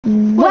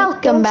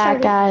Welcome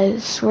back,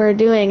 guys. We're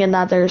doing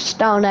another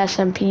Stone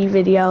SMP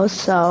video,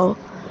 so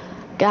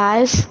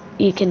guys,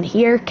 you can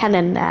hear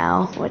Kenan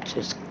now, which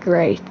is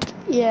great.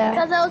 Yeah.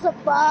 Because there was a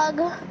bug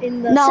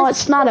in the No,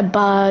 it's not a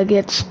bug,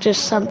 it's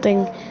just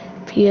something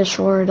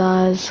PS4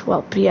 does.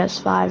 Well,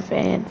 PS5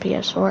 and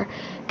PS4.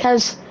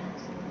 Because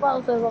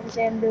both of them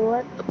can do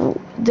it.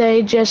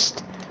 they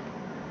just...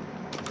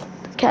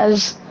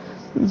 Because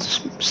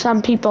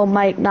some people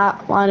might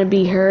not want to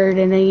be heard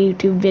in a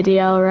YouTube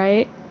video,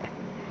 right?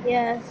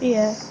 Yes.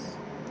 Yeah.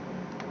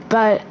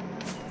 But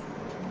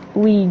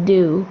we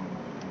do,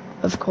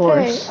 of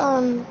course.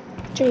 Hey,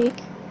 Jake.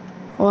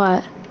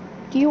 What?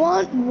 Do you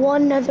want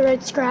 1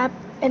 netherite scrap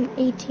and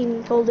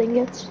 18 gold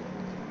ingots?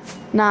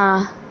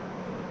 Nah.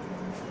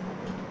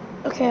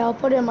 Okay, I'll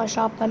put it in my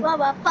shop then. Ba,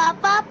 ba, ba,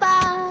 ba,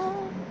 ba.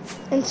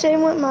 And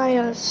same with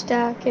my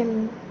stack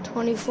and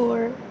 28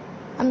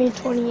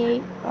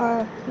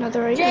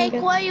 netherite Jake,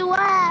 ingots. where you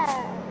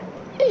at?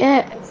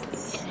 Yeah.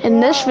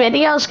 And this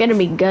video is gonna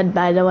be good,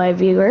 by the way,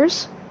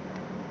 viewers.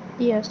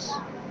 Yes.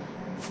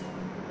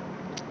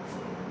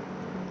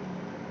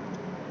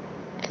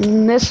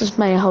 And this is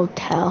my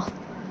hotel.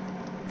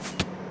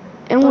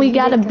 And we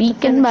got a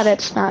beacon, but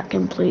it's not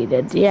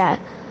completed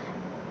yet.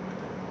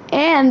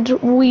 And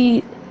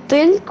we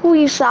think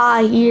we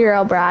saw a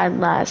hero bride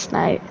last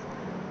night.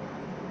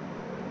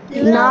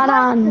 Not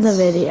on the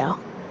video.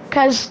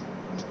 Because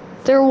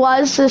there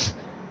was this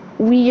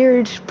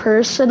weird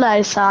person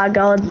I saw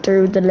going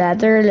through the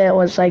nether, and it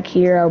was like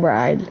hero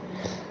bride.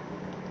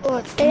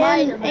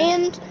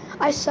 And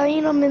I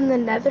seen him in the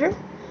nether.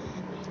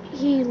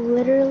 He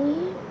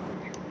literally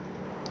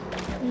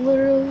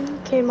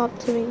came up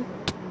to me.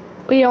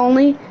 We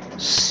only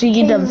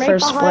see them for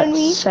split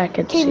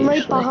seconds Came right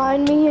usually.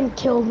 behind me and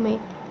killed me.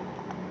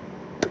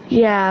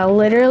 Yeah,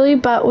 literally,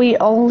 but we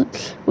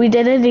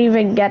didn't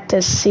even get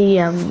to see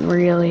him,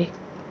 really.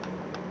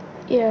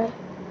 Yeah.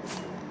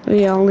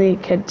 We only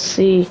could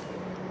see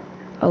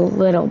a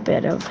little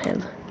bit of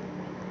him.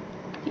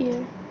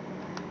 Yeah.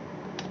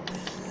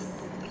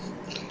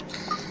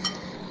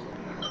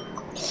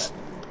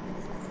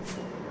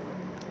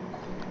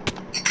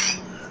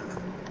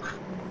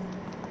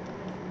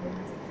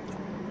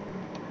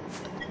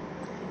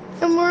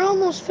 And we're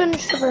almost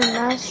finished with our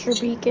master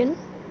beacon.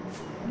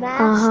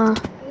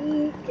 Master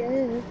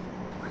beacon.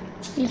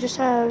 You just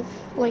have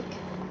like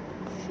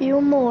a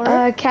few more.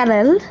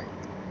 Kenan?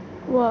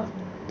 What?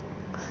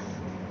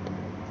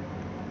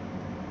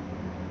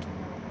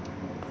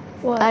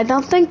 What? I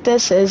don't think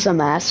this is a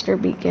master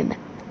beacon.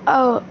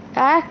 Oh,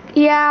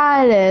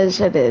 yeah, it is.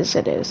 Yes,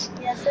 it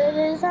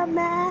is a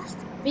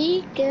master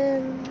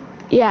beacon.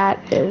 Yeah,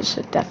 it is.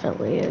 It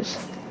definitely is.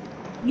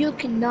 You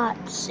cannot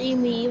see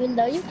me, even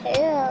though you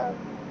can.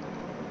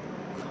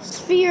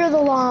 Sphere the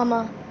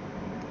llama.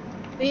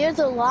 Here's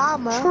a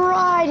llama.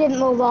 Trident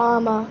the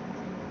llama.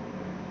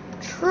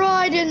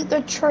 Trident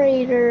the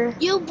traitor.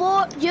 You're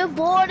bored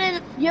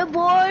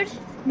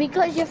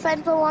because your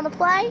friends don't want to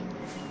play?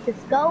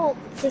 Just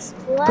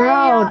play.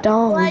 Bro,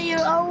 don't. Play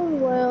your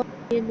own world.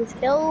 And just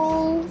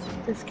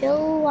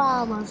kill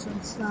llamas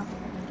and stuff.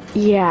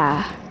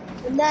 Yeah.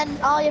 And then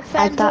all your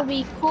friends will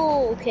be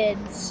cool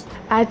kids.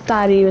 I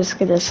thought he was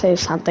gonna say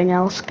something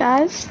else,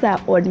 guys.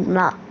 That would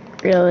not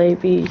really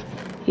be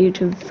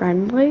YouTube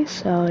friendly,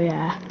 so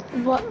yeah.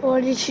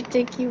 What did you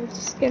think he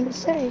was gonna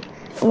say?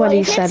 What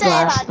he said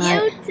last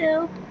night.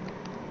 YouTube.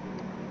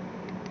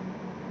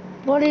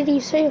 What did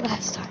he say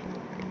last time?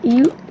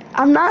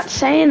 I'm not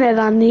saying it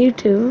on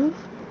YouTube.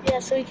 Yeah,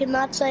 so we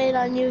cannot say it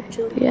on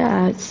YouTube.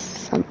 Yeah, it's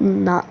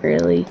something not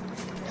really.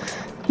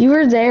 You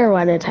were there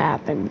when it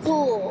happened.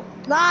 Cool.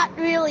 Not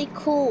really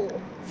cool.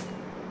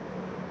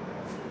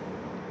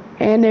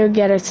 And it would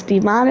get us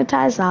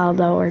demonetized,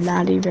 although we're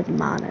not even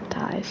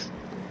monetized.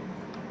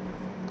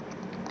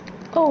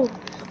 Oh,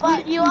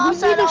 but you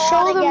also need to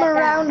show them get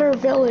around our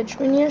village.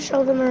 We need to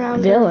show them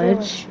around our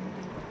village.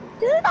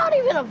 They're not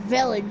even a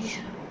village.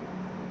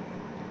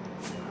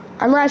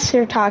 Unless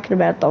you're talking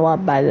about the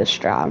one by the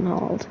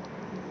stronghold.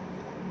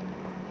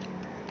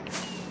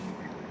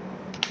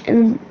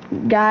 And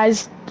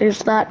guys,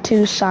 there's not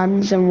 2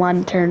 suns and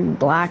 1 turned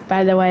black,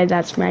 by the way.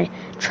 That's my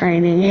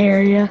training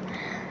area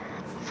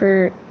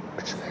for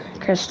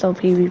Crystal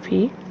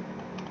PvP.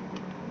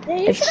 Yeah,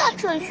 you should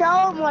actually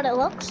show them what it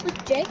looks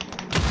like, Jake.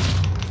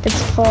 It's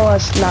full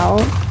of snow.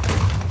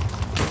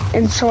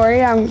 And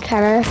sorry, I'm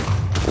kind of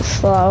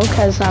slow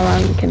because I'm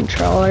on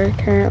controller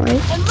currently.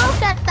 And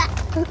look at that.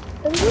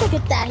 Look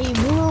at that. He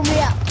blew me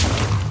up.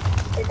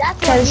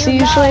 Because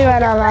usually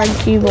when I'm on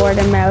keyboard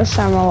and mouse,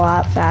 I'm a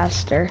lot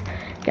faster,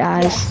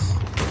 guys. Yes,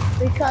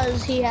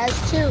 because he has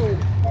 2.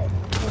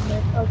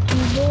 A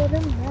keyboard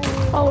and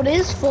mouse. Oh, it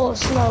is full of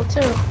snow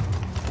too.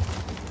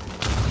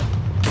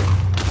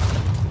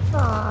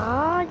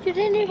 Aw, you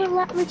didn't even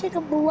let me take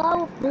a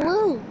blow of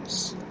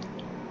blues.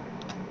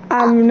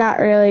 I'm not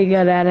really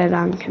good at it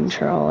on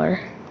controller.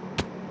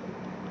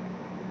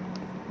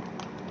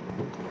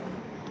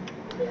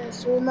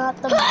 Yes, we're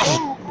not the best.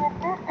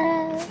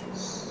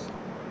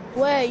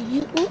 Where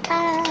you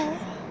at?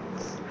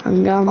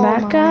 I'm going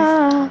back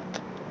up.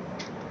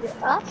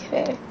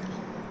 Okay.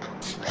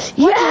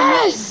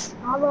 Yes!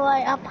 All the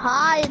way up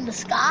high in the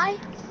sky?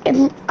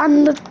 And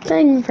on the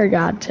thing, for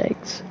God's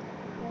sakes.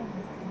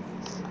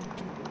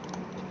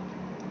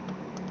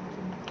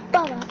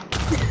 Baba.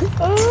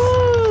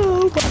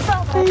 Oh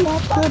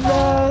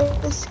my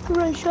goodness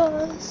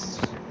gracious.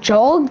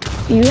 Joel,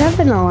 you have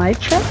an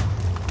elytra?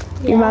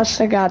 Yeah. You must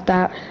have got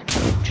that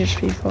just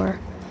before.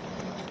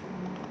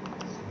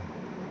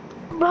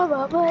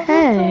 Baba.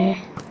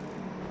 Hey.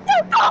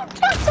 What if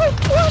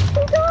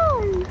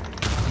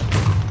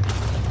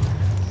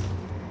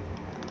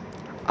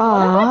I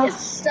Aw,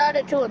 just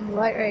started to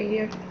light right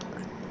here?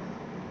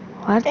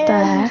 what the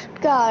And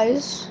heck?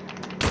 guys,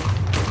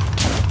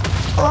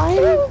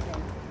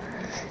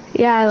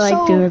 Yeah, I like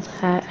So- doing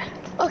that.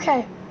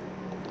 okay.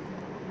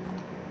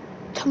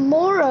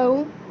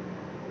 Tomorrow,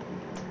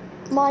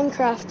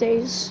 Minecraft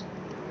days.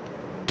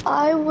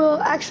 I will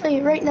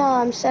actually right now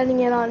I'm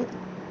setting it on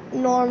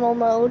normal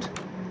mode.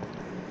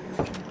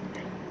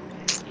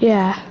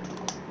 Yeah.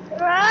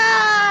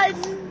 Run!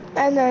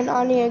 And then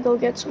I need to go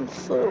get some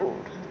food.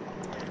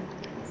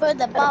 For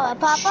the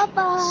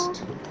Baba.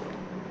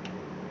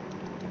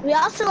 We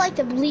also like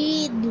to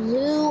bleed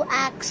blue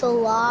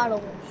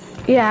axolotls.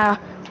 Yeah,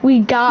 we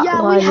got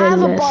Yeah, one we have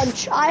in a this.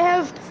 bunch. I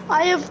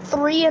have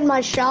 3 in my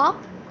shop.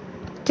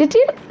 Did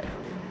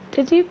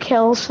you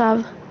kill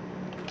some?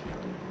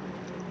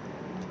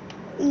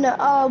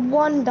 No,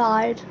 1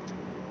 died.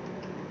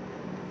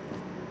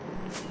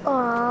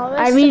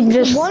 I mean,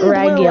 just one blue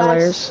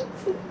regulars.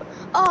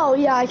 Oh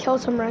yeah, I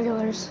killed some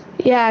regulars.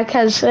 Yeah,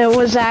 because it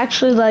was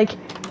actually like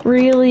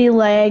really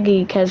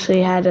laggy because we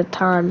had a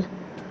ton.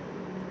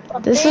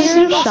 This is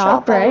your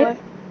shop, by the right? way.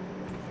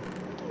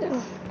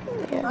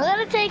 Yeah. I'm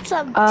gonna take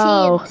some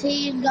Oh,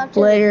 TNT and go to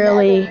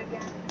literally, the nether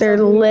again.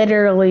 they're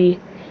literally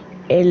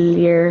in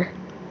your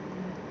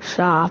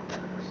shop.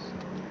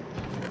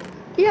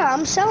 Yeah,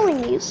 I'm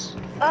selling these.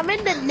 I'm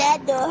in the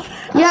nether.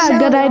 Yeah, Sell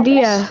good it.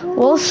 idea.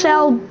 We'll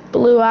sell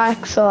blue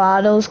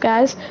axolotls,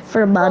 guys,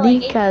 for money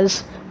like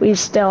because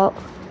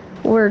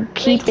we're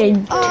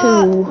keeping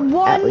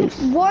 2 at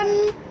least.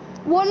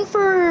 One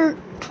for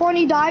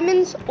 20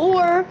 diamonds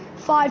or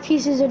 5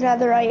 pieces of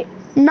netherite.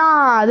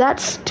 Nah,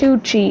 that's too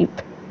cheap.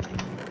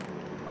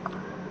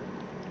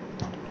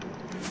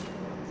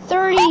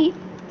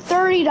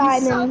 30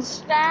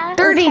 diamonds. Fast.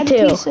 Or 10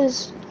 32,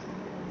 pieces.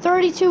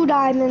 32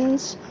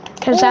 diamonds.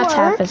 because that's Or-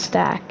 half a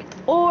stack.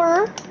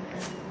 Or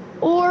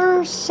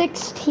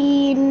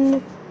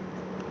 16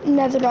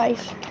 netherite.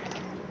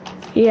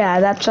 Yeah,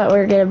 that's what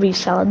we're gonna be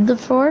selling them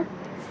for.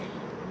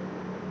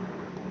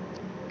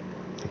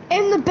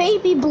 And the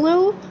baby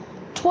blue,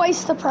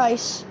 twice the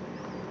price.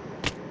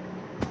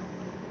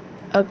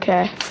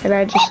 Okay, and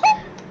I just...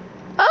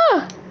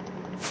 Ah!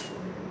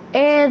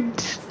 And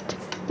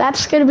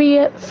that's gonna be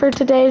it for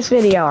today's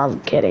video. I'm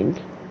kidding.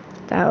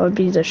 That would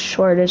be the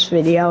shortest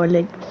video in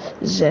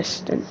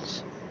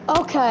existence.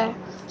 Okay.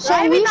 So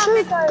Maybe we not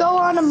should because- go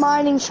on a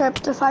mining trip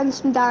to find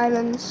some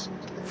diamonds.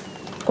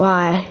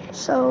 Why?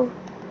 So,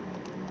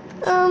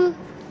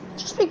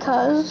 just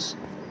because.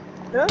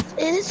 It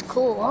is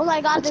cool. Oh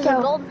my god, Let's there's go.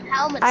 a golden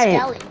helmet I ain't-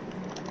 skelly.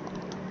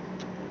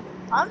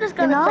 I'm just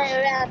gonna You're not?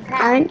 play around I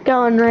town. ain't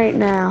going right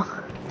now.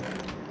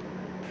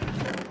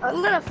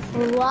 I'm gonna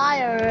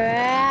fly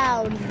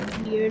around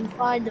here and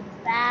find a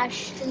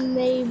bastion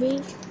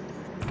maybe.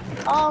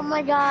 Oh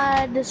my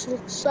god, this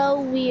looks so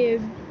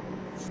weird.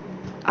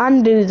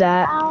 Undo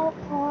that. Ow,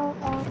 ow,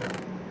 ow,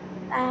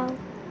 ow.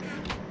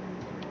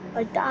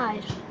 I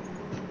died.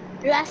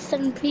 Rest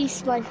in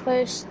peace, my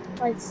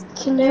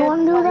Can you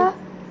undo that?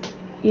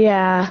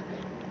 Yeah.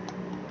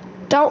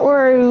 Don't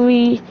worry,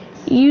 we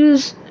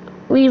use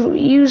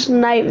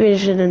night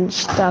vision and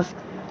stuff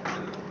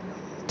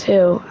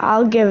too.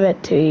 I'll give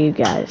it to you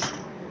guys.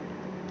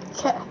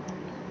 Okay.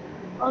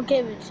 I'll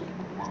give it to you.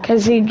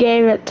 Cause he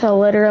gave it to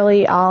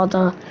literally all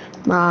the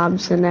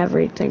mobs and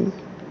everything.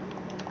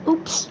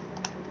 Oops.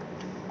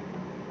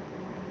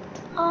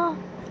 Oh,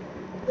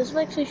 this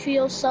makes me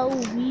feel so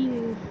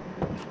weird.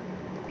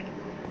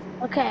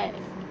 Okay,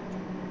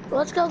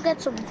 let's go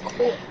get some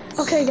quartz.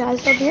 Okay,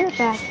 guys, I'll be right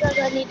back. Because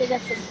I need to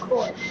get some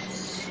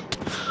quartz.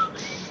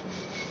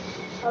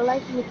 I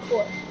like me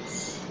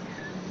quartz.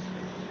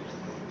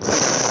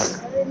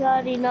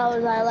 Everybody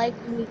knows I like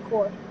me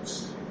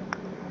quartz.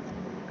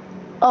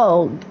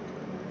 Oh.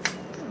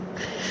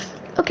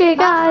 Okay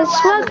guys,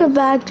 welcome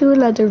back to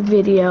another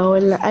video,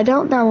 and I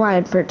don't know why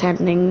I'm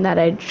pretending that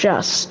I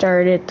just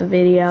started the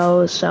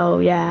video, so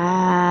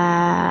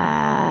yeah.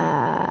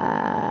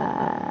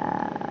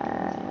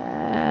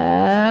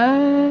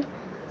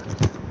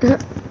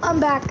 I'm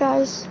back,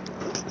 guys.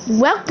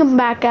 Welcome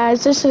back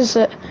guys, this is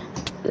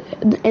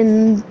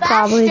in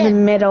probably the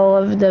Bastion. middle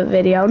of the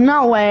video.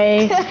 No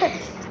way. I'm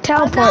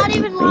Teleport not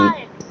even me.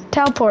 lying.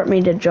 Teleport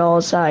me to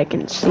Joel so I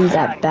can see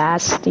that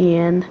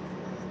bastion.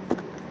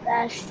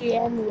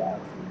 Bastionio.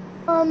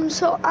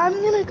 So I'm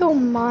gonna go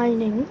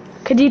mining.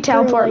 Could you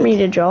teleport like- me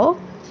to Joel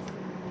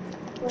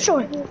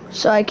Sure.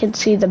 so I can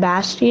see the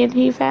bastion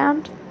he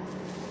found?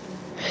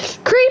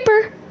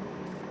 Creeper!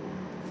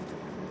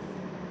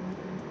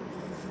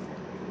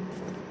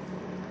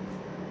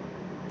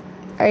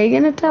 Are you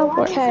gonna Why are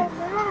teleport? you so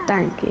mad?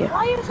 Thank you. Why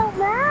are you so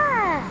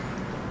mad?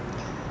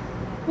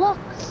 Look,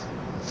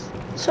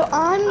 So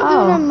I'm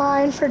Oh. gonna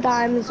mine for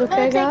diamonds, I'm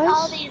gonna okay, take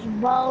all guys? these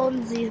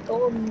bones, these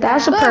golden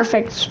That's a apples.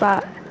 perfect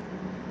spot.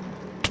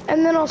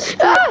 And then I'll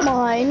strip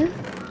mine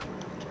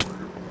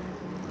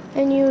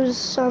and use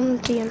some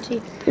TNT.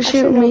 You Actually,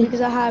 shoot no, me.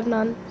 because I have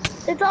none.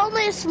 It's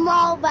only a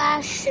small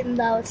bastion,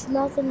 though. It's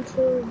nothing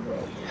too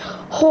big.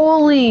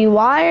 Holy,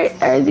 why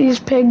are these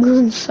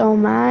piglins so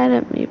mad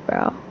at me,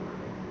 bro?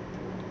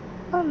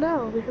 Oh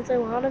no, because they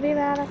want to be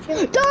mad at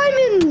you.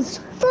 Diamonds!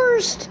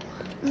 First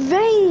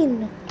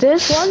vein!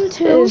 This 1,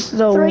 2, is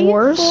the 3,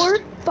 worst 4,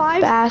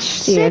 5,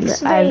 bastion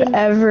 6 I've vein.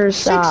 ever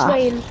 6 saw.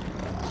 vein.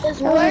 It's That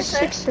was a worth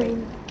 6 it.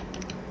 vein.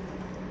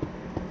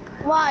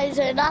 Why is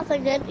there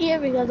nothing in here?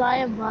 Because I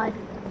am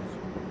mining.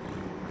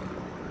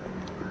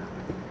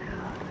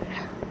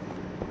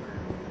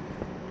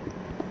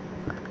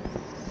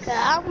 Okay,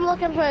 I'm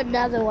looking for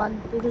another one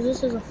because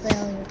this is a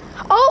failure.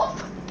 Oh,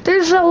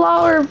 there's a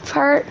lower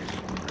part.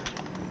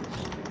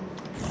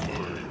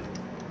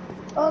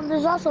 Oh,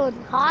 there's also a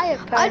higher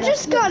part. I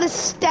just got a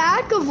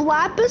stack of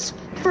lapis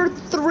for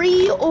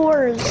 3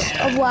 ores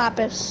of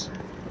lapis.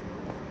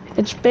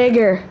 It's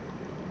bigger.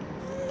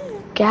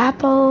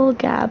 Gapple,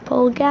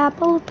 gapple,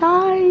 gapple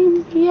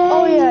time. Yay.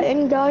 Oh yeah,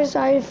 and guys,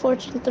 I have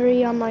fortune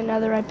 3 on my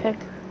netherite pick.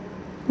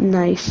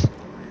 Nice.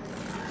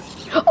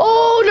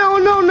 Oh, no,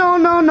 no, no,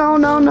 no, no,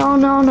 no, no,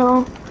 no,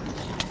 no.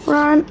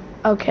 Run.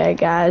 Okay,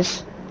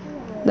 guys.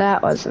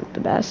 That wasn't the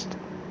best.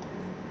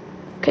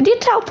 Could you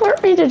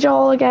teleport me to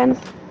Joel again?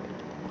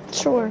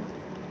 Sure.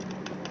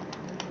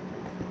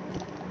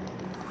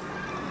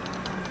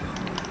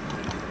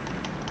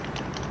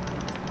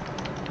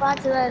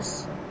 Watch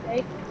this.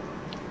 Okay.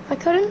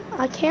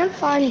 I can't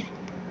find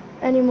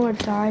any more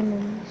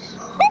diamonds.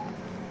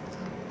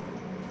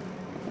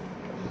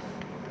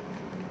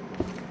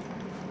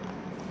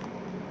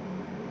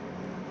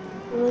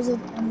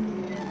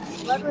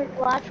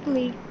 Watch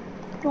me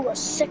do a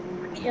sick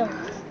kill.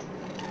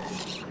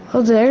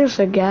 Oh, there's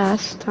a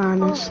ghast,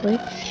 honestly.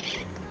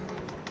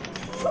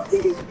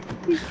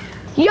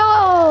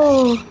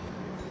 Yo!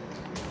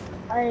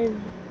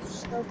 I'm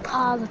so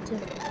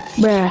positive.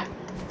 Bruh.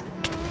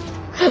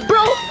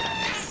 Bro!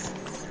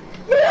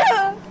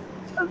 Yeah,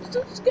 I'm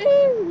so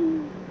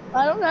scared.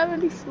 I don't have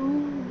any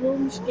food.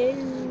 I'm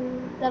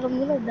scared that I'm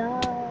gonna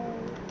die.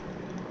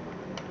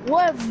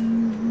 We're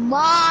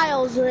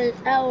miles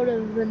out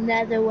of the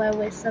nether where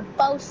we're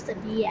supposed to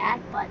be at,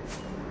 but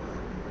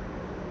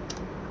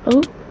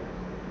Oh.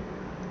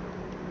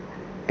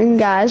 And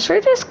guys,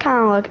 we're just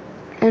kind of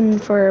looking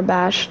for a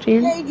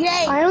bastion. hey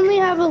Jake. I only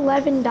have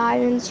 11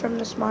 diamonds from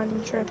this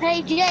mining trip.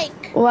 Hey Jake.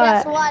 What?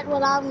 Guess what?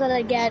 What I'm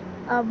gonna get?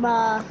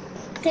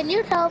 Can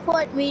you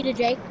teleport me to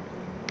Jake?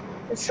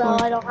 So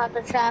I don't have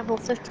to travel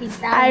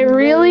 15,000. I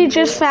really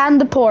just found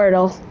the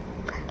portal.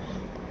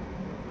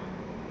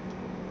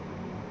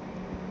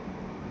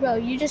 Bro,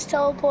 you just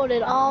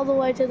teleported all the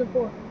way to the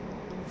portal.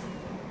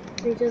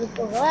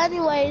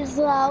 Anyways,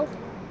 though,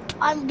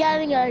 I'm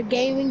getting a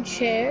gaming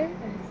chair.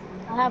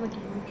 I have a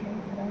gaming chair,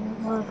 but I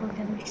don't know if I'm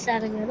gonna be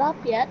setting it up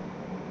yet.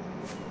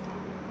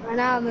 Right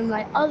now I'm in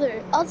my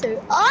other,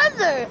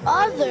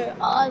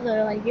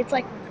 like, it's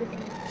like a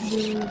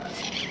 50.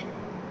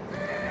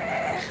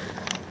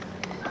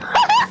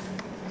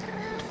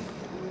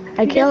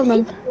 I killed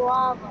him.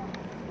 Lava.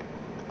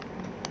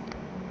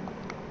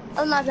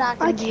 I'm not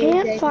talking I to you,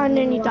 can't Jake, find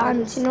any lava.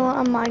 diamonds. You know what?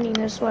 I'm mining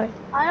this way.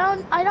 I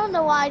don't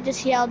know why I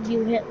just yelled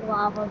you hit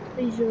lava.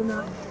 Please do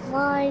not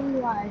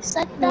mind why I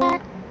said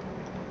that.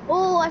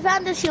 Oh, I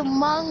found this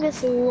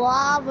humongous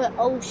lava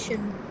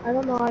ocean. I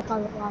don't know why I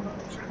call it lava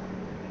ocean.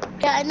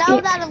 Okay, I know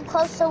that I'm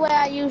close to where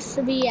I used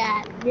to be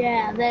at.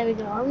 Yeah, there we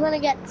go. I'm gonna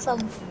get some.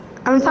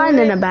 I'm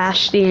finding a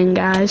bastion,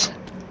 guys.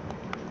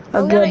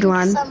 A good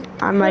one.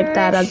 Unlike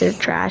that other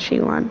trashy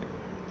one.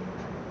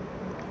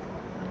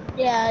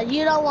 Yeah,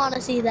 you don't want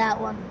to see that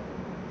one.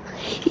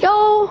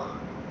 Yo!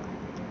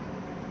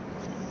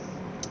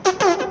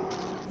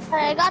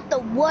 I got the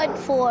wood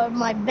for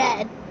my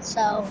bed,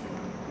 so.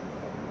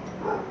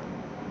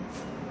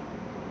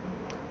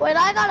 Wait,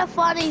 I got a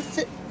funny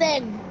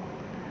thing.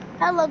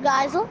 Hello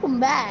guys, welcome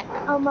back.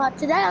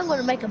 Today I'm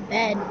gonna make a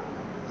bed.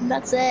 And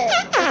that's it.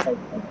 That's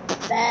like the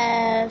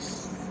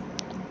best.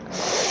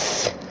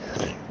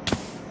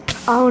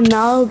 Oh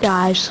no,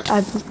 guys.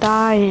 I'm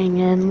dying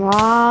in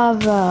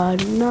lava.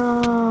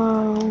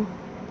 No.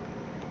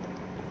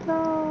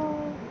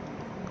 No.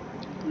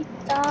 He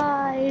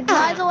died.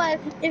 By the way,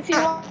 if he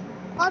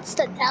wants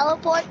to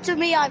teleport to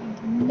me,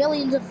 I'm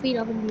millions of feet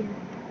up in the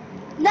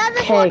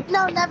air.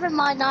 No, never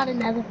mind, not a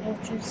nether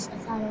fortress. I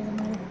thought it was a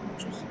nether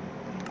fortress.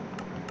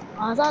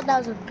 Oh, I thought that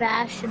was a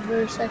bastion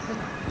for a second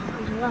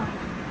as well.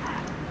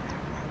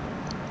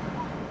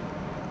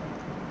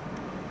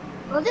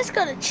 I'm just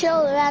gonna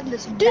chill around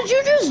this. Did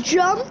you just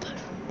jump?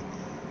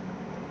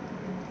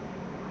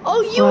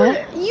 Oh,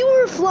 you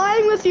were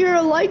flying with your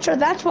elytra.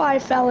 That's why I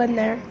fell in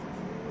there.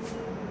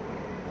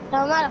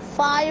 I'm at a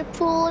fire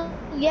pool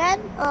again.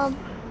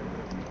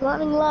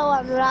 running low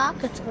on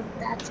rockets, but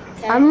that's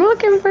okay. I'm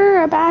looking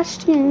for a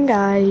bastion,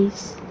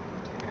 guys.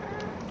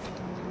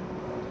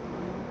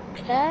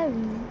 Okay.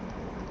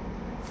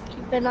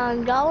 Keeping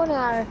on going.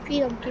 I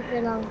repeat, I'm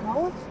keeping on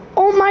going.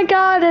 Oh my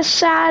god, a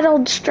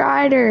saddled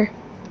strider.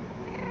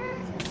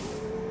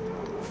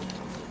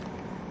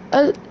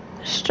 A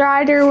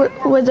strider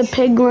with a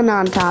piglin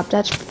on top.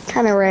 That's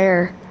kind of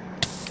rare.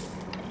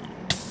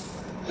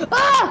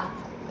 Ah!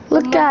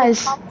 Look,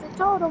 guys.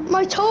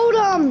 My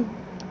totem!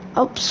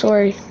 Oh,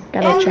 sorry.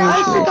 Gotta And change I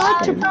my forgot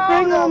to skin.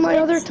 bring all my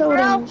other It's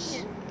totems.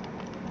 broken.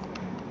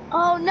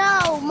 Oh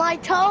no, my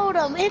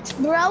totem, it's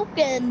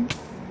broken.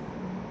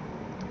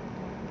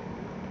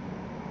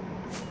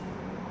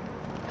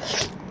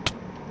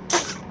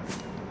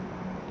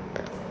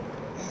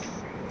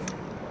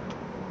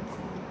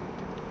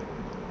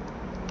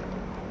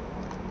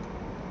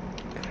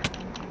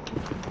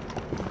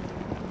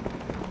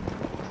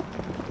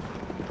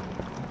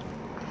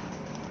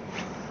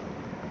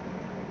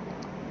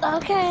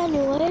 Okay,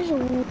 anyways,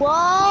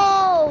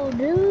 whoa,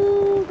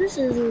 dude, this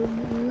is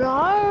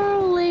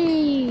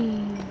gnarly.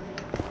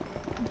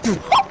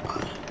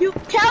 You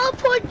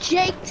teleport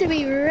Jake to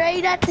me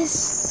right at this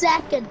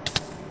second.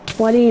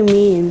 What do you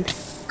mean?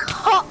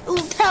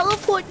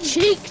 Teleport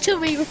Jake to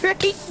me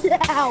right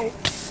now.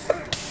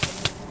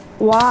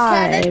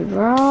 Why,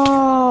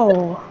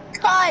 bro?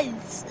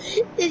 Cause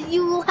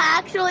you will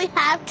actually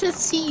have to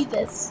see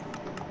this.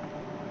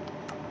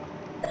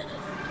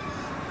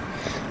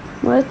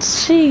 Let's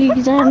see,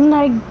 then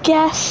I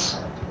guess.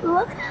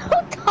 Look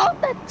how tall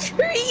that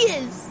tree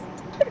is.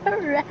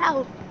 Turn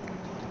around.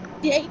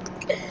 Jake,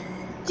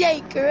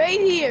 right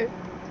here.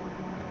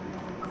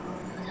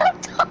 How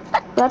tall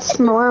that That's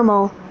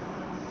normal.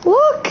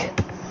 Look!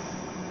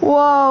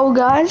 Whoa,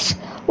 guys.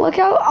 Look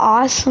how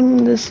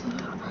awesome this is.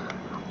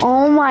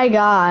 Oh my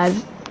god.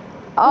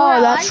 Oh,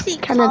 Bro, that's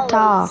kind of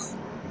tall.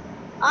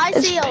 I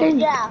It's see a,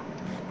 pink. yeah.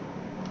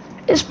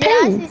 It's Yeah,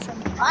 pink.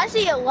 I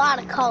see a lot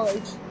of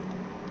colors.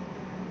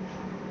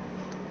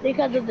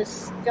 Because of the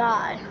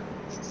sky.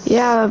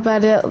 Yeah,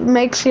 but it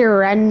makes your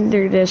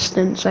render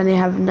distance when you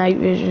have night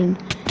vision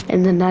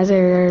in the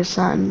nether or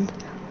sun,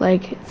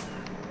 like,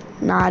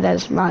 not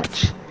as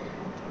much.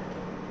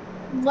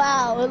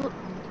 Wow,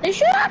 they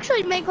should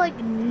actually make like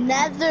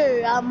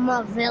nether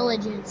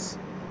villages.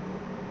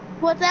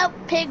 Without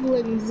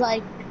piglins,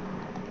 like,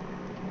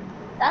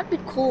 that'd be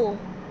cool.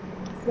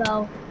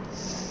 So,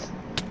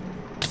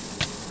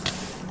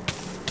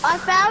 I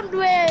found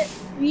where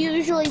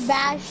usually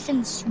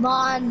bastions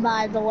spawn,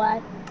 by the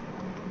way.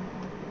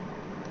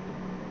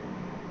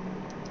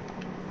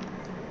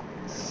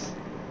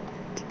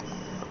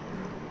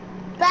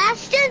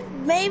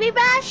 Bastion? Maybe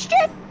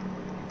Bastion?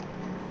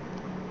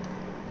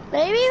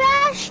 Maybe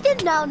Bastion?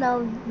 No,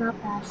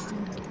 not Bastion.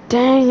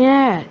 Dang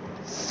it.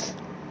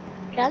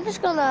 Okay, I'm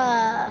just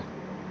gonna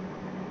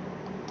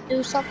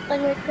do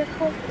something real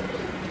quickly.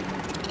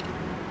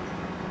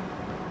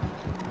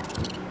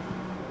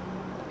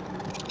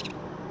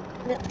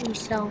 Hit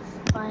myself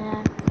by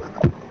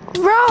accident.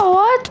 Bro,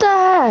 what the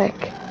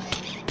heck?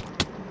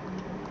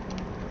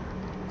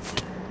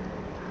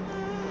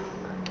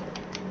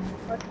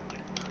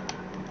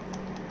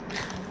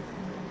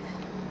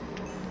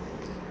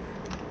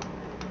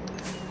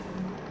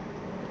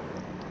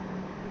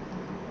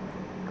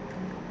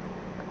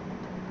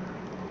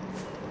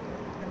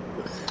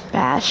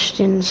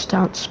 Bastions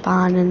don't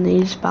spawn in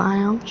these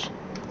biomes.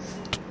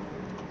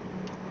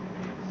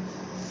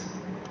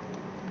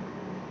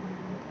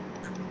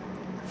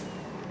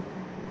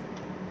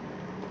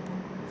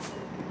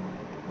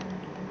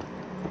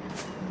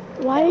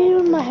 Why are you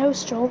in my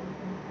house, Joel?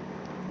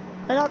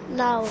 I don't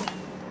know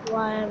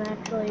why I'm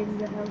actually in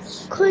your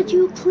house. Could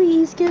you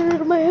please get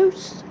out of my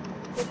house?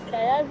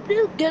 Okay, I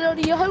will get out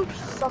of your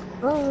house,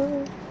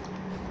 sucker.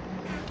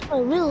 I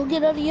will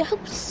get out of your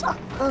house, sucker.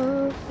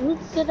 I will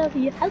get out of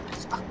your house,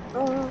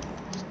 sucker.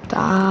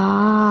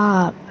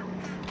 Stop.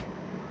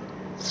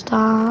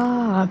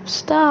 Stop.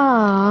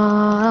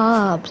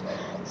 Stop.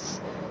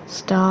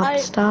 Stop. I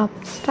Stop.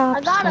 got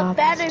a Stop.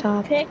 better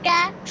Stop.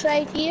 pickaxe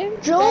right here.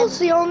 Joel's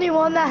the only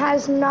one that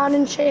has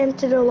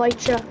non-enchanted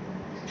elytra.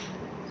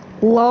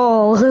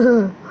 LOL.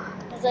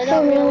 Because I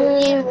don't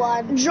really need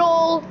one.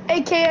 Joel,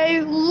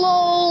 aka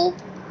LOL.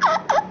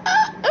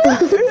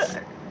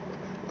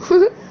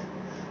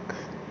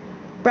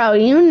 Bro,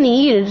 you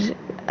need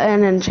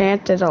an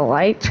enchanted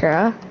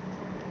elytra.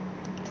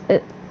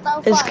 So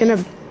It's funny.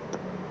 gonna.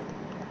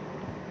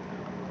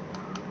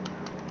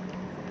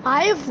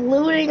 I have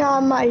looting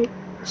on my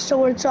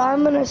sword, so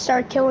I'm gonna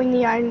start killing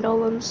the iron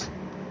golems.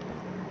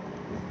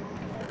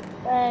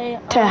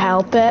 To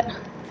help it.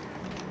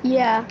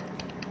 Yeah.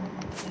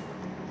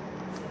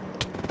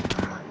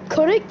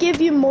 Could it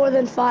give you more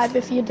than 5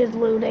 if you did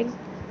looting?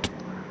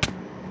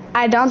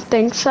 I don't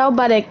think so,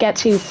 but it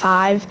gets you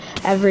 5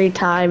 every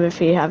time if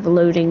you have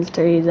looting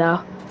 3 though.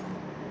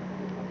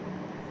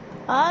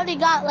 I already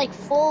got like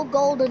full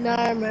golden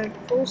armor,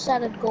 full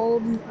set of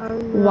golden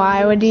armor.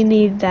 Why would you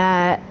need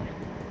that?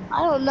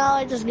 I don't know,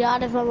 I just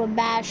got it from a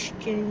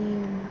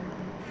bastion.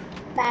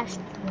 Fast.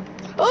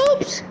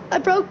 Oops! I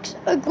broke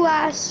a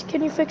glass.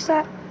 Can you fix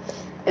that?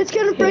 It's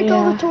gonna break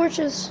all the Yeah.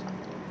 torches.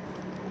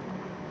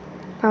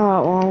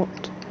 No, it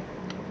won't.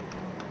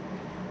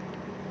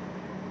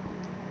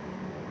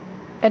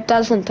 It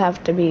doesn't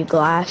have to be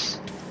glass.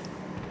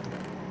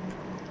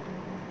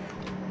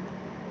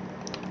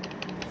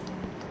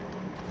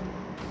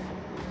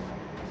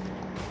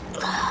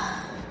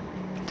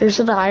 There's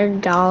an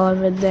iron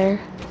golem in there.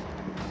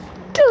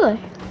 Do it.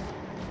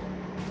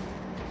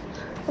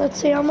 Let's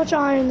see how much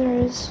iron there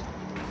is.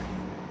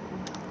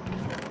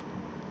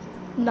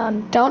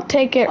 None. Don't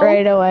take it Oh,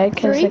 right away,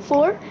 cause 3, it,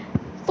 4.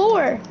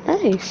 4.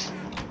 nice.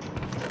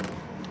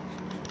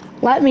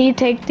 Let me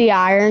take the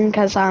iron,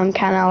 cause I'm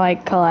kind of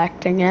like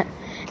collecting it.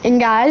 And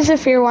guys,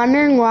 if you're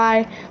wondering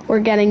why we're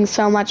getting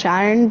so much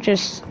iron,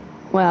 just,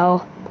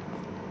 well,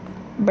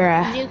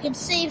 bruh. You can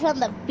see from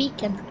the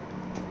beacon.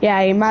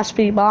 Yeah, you must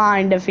be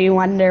blind if you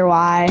wonder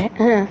why.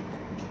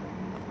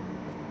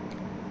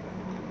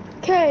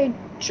 Okay,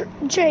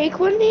 Jake,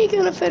 when are you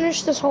gonna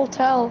finish this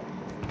hotel?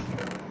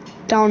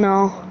 Don't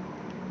know.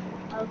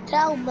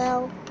 Hotel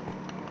Mel.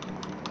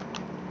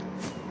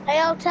 Hey,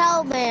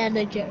 hotel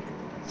manager.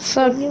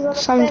 So,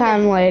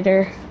 sometime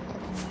later.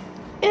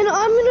 And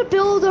I'm gonna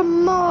build a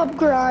mob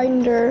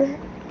grinder.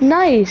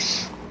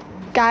 Nice.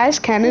 Guys,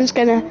 Kennan's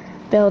gonna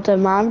build a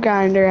mob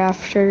grinder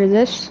after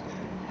this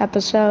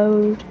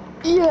episode.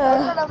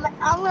 Yeah.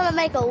 I'm gonna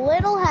make a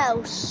little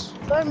house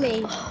for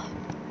me.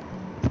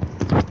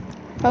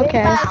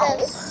 Okay. By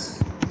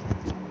this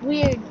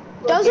weird.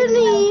 Doesn't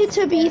looking need house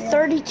to be area.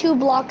 32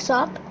 blocks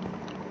up.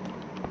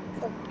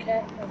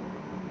 Okay.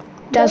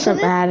 Doesn't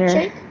it, matter.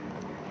 Jake?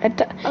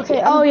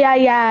 Okay. Oh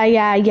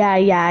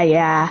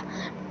yeah.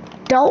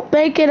 Don't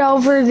make it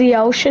over the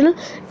ocean.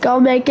 Go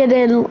make it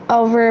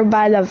over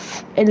by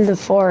in the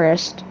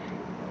forest.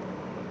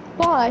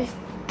 Why?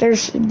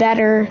 There's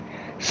better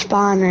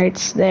spawn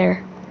rates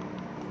there.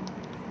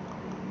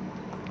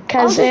 I'll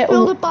Cause just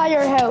build it by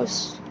your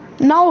house.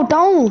 No,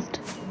 don't.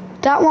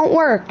 That won't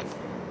work.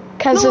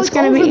 Cause No, it's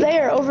gonna over be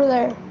over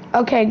there.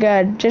 okay.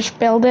 Good. Just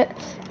build it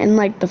in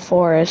like the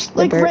forest,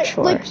 the birch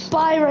forest. Like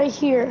by right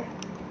here.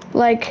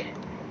 Like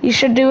you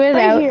should do it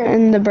Right out here.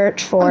 in the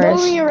birch I'm forest.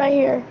 building it right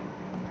here.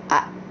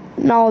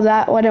 No,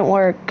 that wouldn't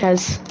work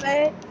because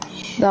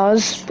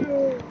those,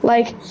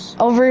 like,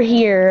 over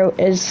here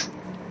is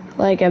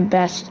like a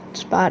best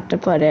spot to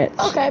put it.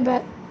 Okay,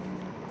 bet.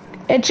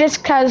 It's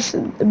just because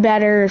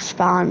better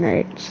spawn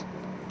rates.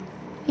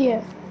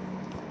 Yeah.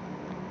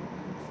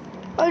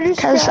 I just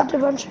 'Cause grabbed a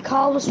bunch of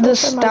cobblestone The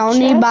from my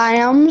stony chest.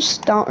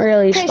 biomes don't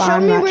really Okay, spawn show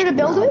me much where to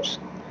build mobs.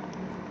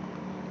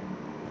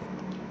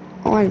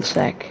 One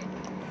sec.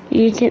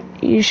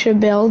 You should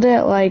build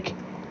it like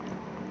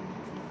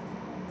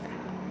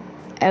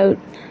out,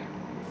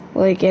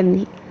 like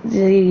in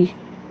the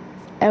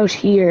out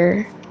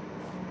here.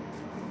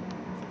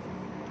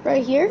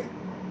 Right here?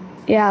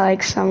 Yeah,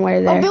 like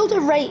somewhere there. I'll build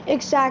it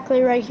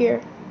exactly right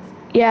here.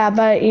 Yeah,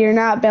 but you're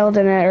not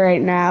building it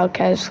right now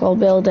because we'll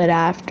build it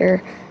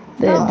after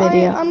the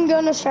video. I'm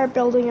gonna start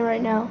building it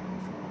right now.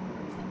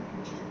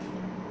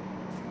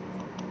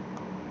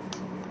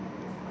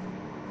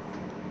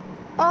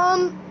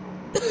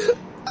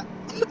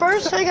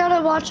 First I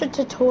gotta watch a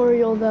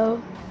tutorial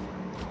though.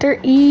 They're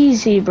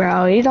easy,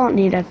 bro. You don't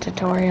need a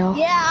tutorial.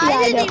 Yeah,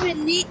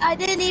 I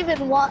didn't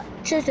even watch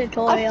a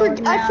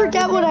tutorial. I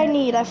forget what I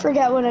need. I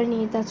forget what I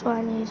need. That's what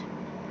I need.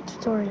 A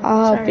tutorial.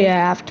 I'll help you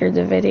after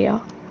the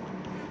video.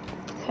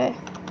 Okay.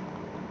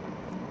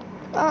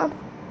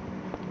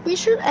 We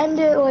should end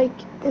it like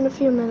in a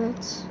few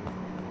minutes.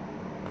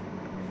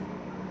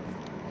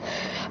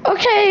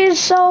 Okay,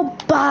 so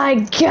bye,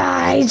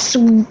 guys.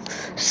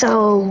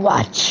 So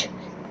watch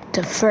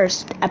the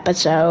first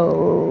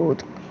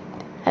episode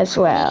as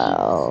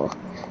well.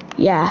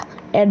 Yeah,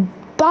 and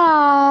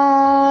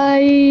bye.